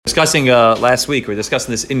Discussing last week, we were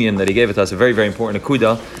discussing this Indian that he gave it to us, a very, very important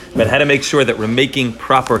akuda, about how to make sure that we're making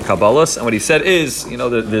proper kabbalas. And what he said is,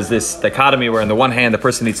 there's this dichotomy where on the one hand, the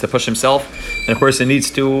person needs to push himself, and the person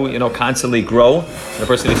needs to, constantly grow. And the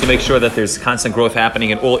person needs to make sure that there's constant growth happening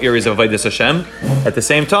in all areas of Avodah Hashem. At the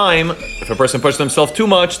same time, if a person pushes themselves too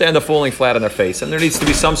much, they end up falling flat on their face. And there needs to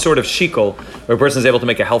be some sort of shikol where a person is able to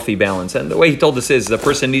make a healthy balance. And the way he told us is the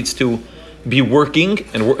person needs to be working,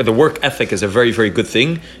 and the work ethic is a very, very good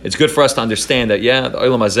thing. It's good for us to understand that, the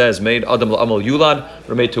Olam Hazeh is made, Adam L'Amal Yulad,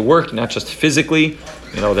 we're made to work, not just physically,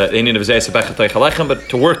 that but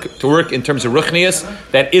to work in terms of ruchnius.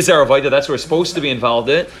 That is our Avodah, that's what we're supposed to be involved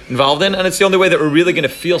in, and it's the only way that we're really going to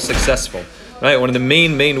feel successful. Right, one of the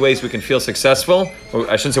main ways we can feel successful, or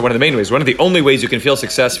I shouldn't say one of the main ways, one of the only ways you can feel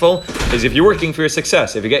successful is if you're working for your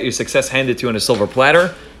success. If you get your success handed to you on a silver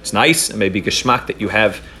platter, it's nice, it may be geschmack that you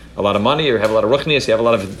have a lot of money, or you have a lot of ruchnius, you have a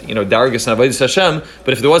lot of dargis and avodas Hashem.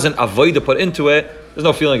 But if there wasn't avodah put into it, there's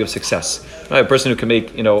no feeling of success. Right? A person who can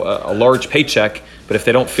make a large paycheck, but if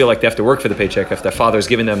they don't feel like they have to work for the paycheck, if their father is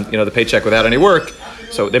giving them the paycheck without any work,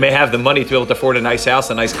 so they may have the money to be able to afford a nice house,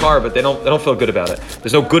 a nice car, but they don't feel good about it.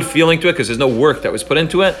 There's no good feeling to it because there's no work that was put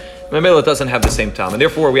into it. Maybe it doesn't have the same time, and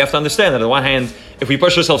therefore we have to understand that on the one hand, if we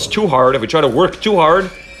push ourselves too hard, if we try to work too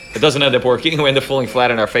hard, it doesn't end up working. We end up falling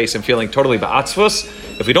flat on our face and feeling totally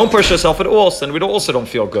ba'atzvus. If we don't push ourselves at all, then we also don't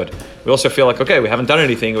feel good. We also feel like, okay, we haven't done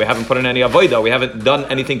anything. We haven't put in any avodah. We haven't done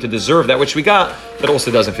anything to deserve that which we got. That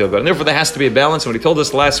also doesn't feel good. And therefore, there has to be a balance. And what he told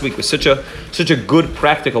us last week was such a good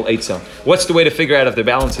practical eitzah. What's the way to figure out if the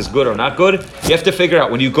balance is good or not good? You have to figure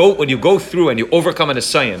out when you go through and you overcome an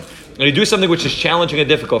assignment, and you do something which is challenging and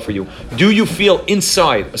difficult for you, do you feel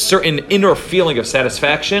inside a certain inner feeling of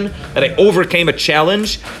satisfaction that I overcame a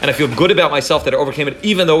challenge and I feel good about myself that I overcame it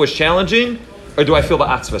even though it was challenging? Or do I feel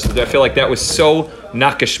ba'atzvus? Do I feel like that was so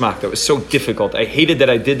not geschmack, that was so difficult? I hated that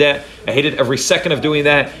I did that. I hated every second of doing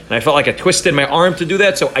that. And I felt like I twisted my arm to do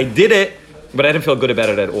that. So I did it, but I didn't feel good about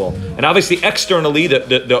it at all. And obviously externally,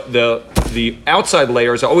 the outside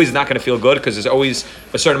layers are always not going to feel good because there's always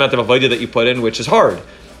a certain amount of avodah that you put in, which is hard.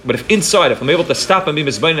 But if I'm able to stop and be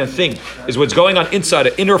mizbayin and think, is what's going on inside,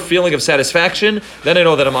 an inner feeling of satisfaction, then I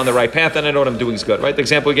know that I'm on the right path, then I know what I'm doing is good, right? The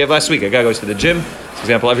example we gave last week, a guy goes to the gym. This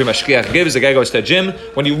example every mashkiach gives, a guy goes to the gym.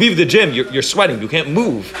 When you leave the gym, you're sweating, you can't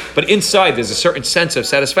move. But inside, there's a certain sense of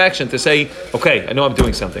satisfaction to say, okay, I know I'm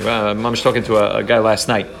doing something. I'm just talking to a guy last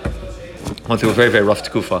night. Went through a very, very rough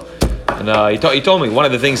tekufa. And he told me one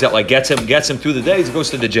of the things that gets him through the day is he goes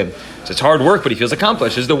to the gym. So it's hard work, but he feels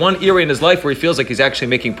accomplished. It's the one area in his life where he feels like he's actually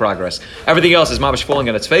making progress. Everything else is mamash falling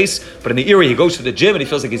on its face, but in the area he goes to the gym and he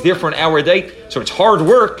feels like he's there for an hour a day. So it's hard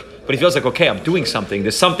work, but he feels like, okay, I'm doing something.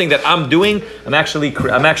 There's something that I'm doing. I'm actually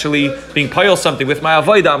being piled something with my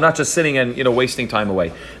avodah. I'm not just sitting and wasting time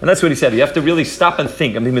away. And that's what he said. You have to really stop and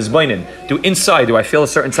think. I'm mizbainin. Do I feel a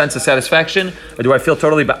certain sense of satisfaction, or do I feel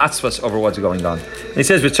totally ba'atzvus over what's going on? And he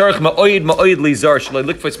says, "V'tzarich ma'oid lizar shaloi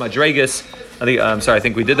likfutz madregas." I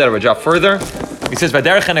think we did that. Or a job further. He says,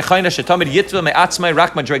 "V'derech hanechayna shetamid yitva me'atzmai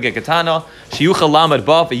rak madrega katana sheyuchal lamed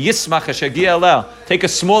ba v'yismach hashagia aleh." Take a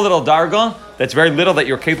small little darga that's very little that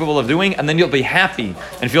you're capable of doing, and then you'll be happy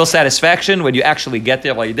and feel satisfaction when you actually get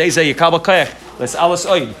there.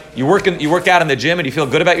 You work out in the gym and you feel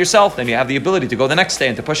good about yourself, then you have the ability to go the next day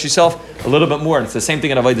and to push yourself a little bit more. And it's the same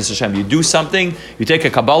thing in Avodah Hashem. You do something, you take a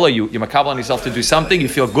Kabbalah, you makabel on yourself to do something, you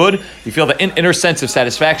feel good, you feel the inner sense of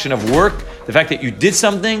satisfaction of work, the fact that you did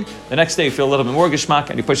something, the next day you feel a little bit more geschmack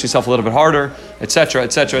and you push yourself a little bit harder, etc.,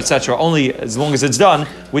 etc., etc., only as long as it's done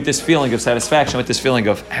with this feeling of satisfaction, with this feeling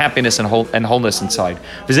of happiness and wholeness inside.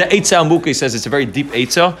 He says it's a very deep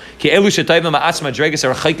eitzah.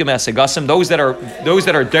 Those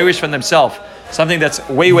that are derish from themselves, something that's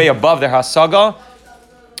way above their hasaga,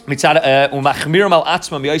 machmir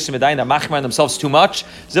themselves too much.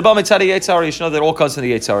 You know that all comes from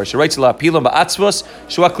the Yetzirah.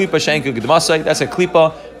 That's a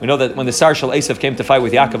klipa. We know that when the Sar Shel Esav came to fight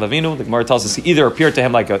with Yaakov Avinu, the Gemara tells us he either appeared to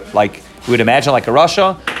him like we would imagine like a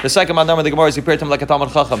Rasha. The second Madam of the Gemara is he appeared to him like a Talmud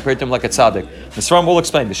Chacham, appeared to him like a Tzaddik. The Svarim will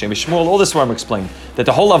explain, the Shem Shmuel, all the Svarim explain that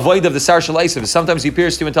the whole avoid of the Sar Shel Esav is sometimes he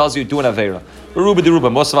appears to you and tells you do an Aveira.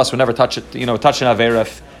 Most of us would never touch it, touch an Aveira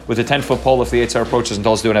with a 10-foot pole if the Yetzirah approaches and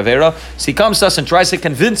tells us to do an Aveira. So he comes to us and tries to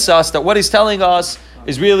convince us that what he's telling us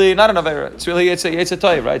is really not an Aveira. It's really, it's a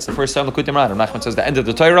Torah, right? It's the first time the Kutim Ran. Nachman says the end of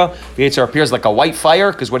the Torah, the Yetzirah appears like a white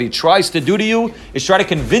fire because what he tries to do to you is try to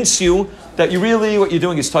convince you that what you're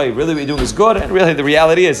doing is toiv, really what you're doing is good, and really the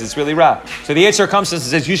reality is it's really ra. So the Yetzer comes and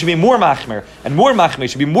says you should be more machmer, and more machmer, you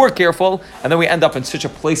should be more careful, and then we end up in such a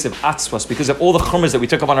place of atzvos because of all the chumras that we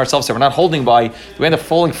took upon ourselves that we're not holding by. We end up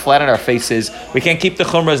falling flat on our faces. We can't keep the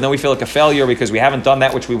chumras, and then we feel like a failure because we haven't done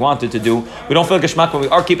that which we wanted to do. We don't feel geshmak when we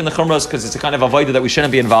are keeping the chumras because it's a kind of avodah that we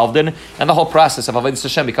shouldn't be involved in, and the whole process of avodah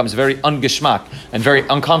Hashem becomes very ungeshmak and very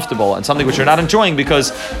uncomfortable and something which we're not enjoying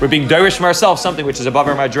because we're being derish from ourselves, something which is above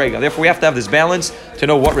our madrega. Therefore, we have to have this balance to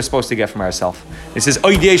know what we're supposed to get from ourselves. It says,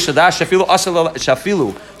 even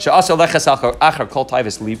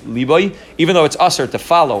though it's usher to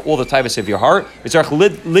follow all the taivas of your heart,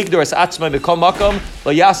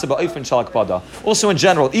 also in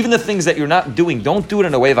general, even the things that you're not doing, don't do it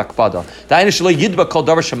in a way of akpada.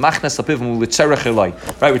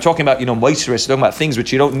 Right, we're talking about, moisturous, talking about things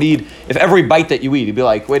which you don't need. If every bite that you eat, you'd be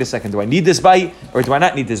like, wait a second, do I need this bite or do I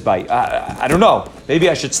not need this bite? I don't know. Maybe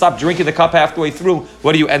I should stop drinking the cup halfway through.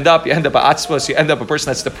 What do you end up? You end up a atzvos, you end up a person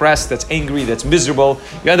that's depressed, that's angry, that's miserable.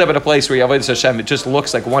 You end up in a place where you avodah Hashem, it just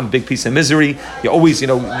looks like one big piece of misery. You're always,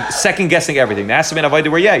 second guessing everything. There has to be an avodah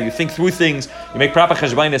where, you think through things, you make proper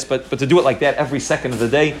cheshbainis, but to do it like that every second of the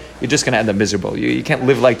day, you're just going to end up miserable. You can't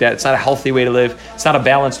live like that. It's not a healthy way to live. It's not a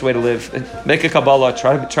balanced way to live. Make a Kabbalah,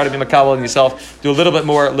 try to be makabel on yourself, do a little bit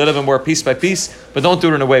more piece by piece, but don't do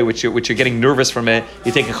it in a way which you're getting nervous from it.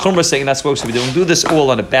 You're taking chumrah that you're not supposed to be doing. Do this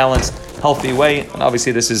all in a balanced, healthy way. And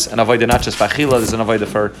obviously this is an avodah not just for achila, this is an avodah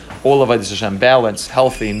for all avodah Hashem, balanced,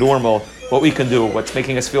 healthy, normal, what we can do, what's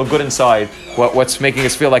making us feel good inside, what's making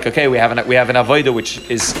us feel like, okay, we have an avodah which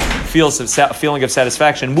feels a feeling of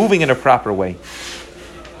satisfaction, moving in a proper way.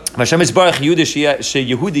 Hashem is Baruch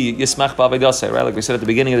Yehudi Yismach B'Avodasei, right? Like we said at the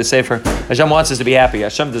beginning of the Sefer, Hashem wants us to be happy.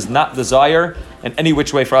 Hashem does not desire in any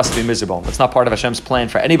which way for us to be miserable. That's not part of Hashem's plan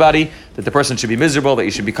for anybody, that the person should be miserable, that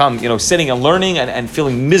you should become, sitting and learning and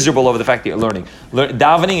feeling miserable over the fact that you're learning.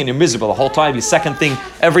 Davening and you're miserable the whole time. Your second thing,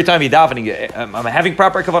 every time you're davening, I'm having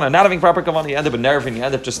proper kavanah, not having proper kavanah, you end up nerving, you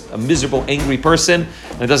end up just a miserable, angry person,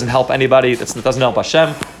 and it doesn't help anybody. It doesn't help Hashem,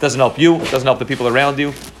 it doesn't help you, it doesn't help the people around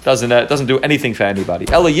you, doesn't do anything for anybody.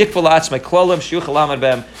 Take a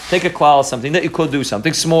klal, something that you could do,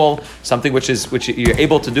 something small, something which you're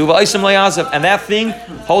able to do, and that thing,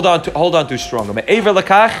 hold on to stronger.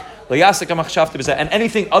 And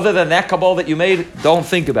anything other than that Kabbalah that you made, don't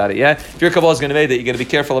think about it. Yeah, if your Kabbalah is going to be made that you're going to be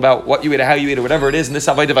careful about what you eat, or how you eat, or whatever it is, in this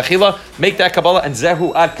avodah v'achila, make that Kabbalah and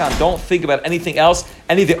zehu adkan. Don't think about anything else,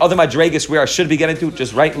 any of the other madregas where I should be getting to.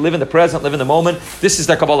 Just live in the present, live in the moment. This is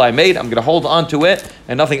the Kabbalah I made. I'm going to hold on to it,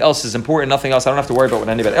 and nothing else is important. Nothing else. I don't have to worry about what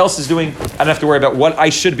anybody else is doing. I don't have to worry about what I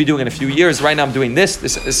should be doing in a few years. Right now, I'm doing this.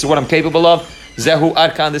 This is what I'm capable of. Zehu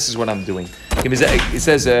adkan. This is what I'm doing. It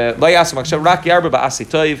says, "Lo yasik machshav rak yarba ba'asei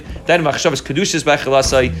toiv." Then machshav is kedushas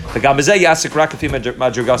b'achilasei. V'gam bezeh yasik rak afi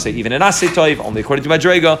madrugasei. Even in asei toiv, only according to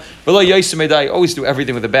madrega. V'lo yosim medai. Always do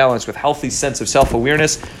everything with a balance, with healthy sense of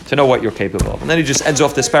self-awareness to know what you're capable of. And then he just ends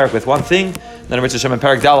off this parak with one thing. Then in Hashem in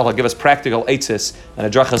parak Dalach will give us practical eitzes and a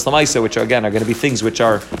drachas lamaisa, which again are going to be things which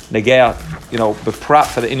are negea, beprop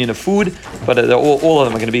for the Indian of food, but all of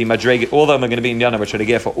them are going to be madrega. All of them are going to be in yana, which are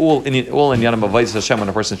negea for all in yana of avodas Hashem when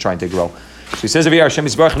a person is trying to grow. So he says over here, Hashem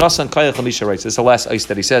Yisbarach Nasan Kayach Lamisha writes. This is the last ice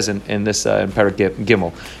that he says in this in Parak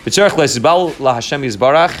Gimel. B'tzarech le'zbal la Hashem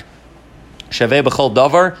Yisbarach Shaveh b'chol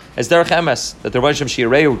davar as derech emes, that the Rebbeinu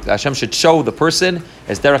Shireu Hashem should show the person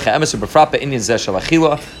as derech emes u'befrat be'inyan zeh shel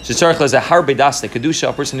achila. Shetzarech lezeh harbe das kedusha.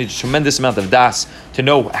 A person needs a tremendous amount of das to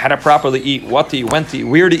know how to properly eat, what to eat, when to eat,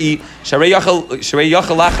 where to eat. Sharei yachal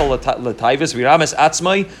lachal l'taivas v'rames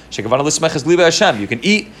atzmai shekavana l'smechas liva Hashem. You can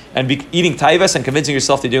eat and be eating taivas and convincing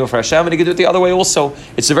yourself to do it for Hashem, and you can do it the other way also.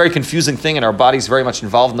 It's a very confusing thing, and our body's very much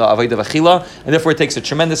involved in the avodah v'achila, and therefore it takes a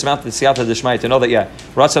tremendous amount of the siyata d'shmaya to know that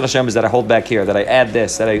Ratzon Hashem is that I hold back here, that I add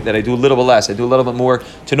this, that I do a little bit less, I do a little bit more,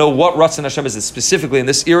 to know what Ratzon Hashem is specifically in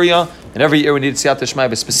this area. And every year we need siyata d'shmaya,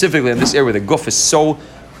 but specifically in this area where the guf is so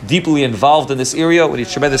deeply involved in this area, we need a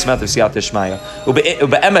tremendous amount of siyata d'shmaya.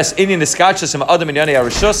 Ube'emes inyan iskachas im adam inyani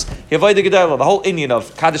arishus avodah gedela. The whole inyan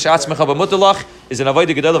of kadosh atzmecha b'mutalach is an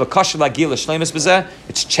avodah gedela v'kasher lagil l'shleimus b'zeh.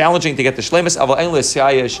 It's challenging to get the shleimus. Aval ein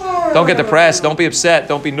l'siyayish. Don't get depressed. Don't be upset.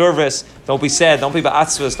 Don't be nervous. Don't be sad. Don't be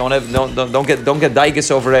ba'atzvus. Don't get daigus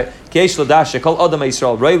over it. Keish l'dash shekol adam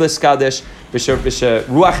Yisrael reilis kadosh b'sher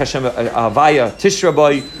ruach Hashem avaya tishra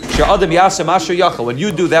boy sher adam yasem asher yachal. When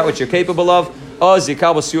you do that which you're capable of, you're going to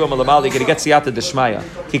get siyata d'shmaya.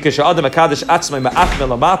 You do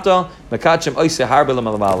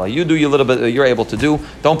your little bit that you're able to do.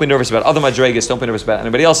 Don't be nervous about other madregas. Don't be nervous about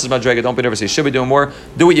anybody else's madrega. Don't be nervous. You should be doing more.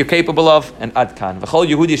 Do what you're capable of, and adkan.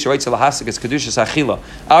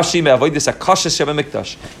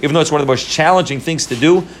 Even though it's one of the most challenging things to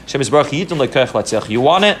do, you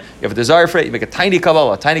want it, you have a desire for it, you make a tiny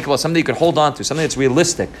kabbalah, something you can hold on to, something that's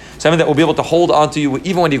realistic, something that will be able to hold on to you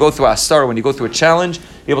even when you go through a star, when you go through a challenge,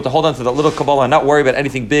 be able to hold on to that little kabbalah and not worry about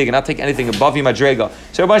anything big and not take anything above you madrega.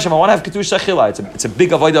 So Rabbi Hashem, I want to have Kedush Achila. It's a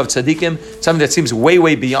big avodah of tzaddikim, something that seems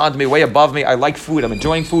way beyond me, way above me. I like food, I'm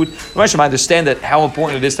enjoying food. Rabbi Hashem, I understand that how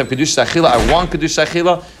important it is to have Kedush Achila. I want Kedush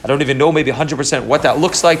Achila. I don't even know maybe 100% what that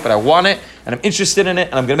looks like, but I want it and I'm interested in it,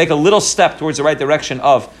 and I'm going to make a little step towards the right direction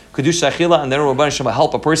of Kedusha Achila, and then Rabbi Hashem will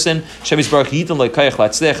help a person. Shem Yisbarach Yitin Le'Kayach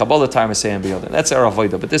Latzlech Abal Time Asayim B'Yodin. That's our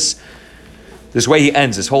avodah. But this way he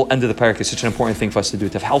ends, this whole end of the parak is such an important thing for us to do,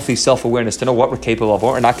 to have healthy self-awareness, to know what we're capable of,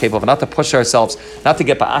 what we're not capable of, not to push ourselves, not to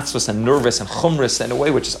get ba'atzvus and nervous and chumrus in a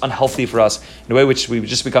way which is unhealthy for us, in a way which we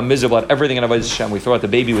just become miserable at everything in Avodah Hashem. We throw out the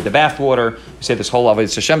baby with the bathwater. We say this whole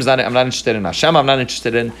Avodah Hashem's not, I'm not interested in Hashem, I'm not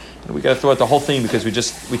interested in, and we got to throw out the whole thing because we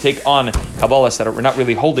take on Kabbalahs that we're not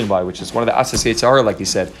really holding by, which is one of the associates are, like he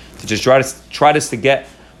said, to just try to get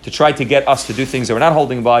us to do things that we're not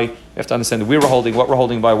holding by. We have to understand that what we're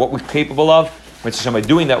holding by, what we're capable of. By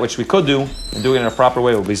doing that which we could do and doing it in a proper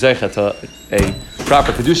way, we'll be zeicha to a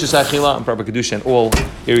proper kedusha achila and proper kedusha in all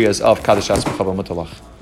areas of kaddish asma.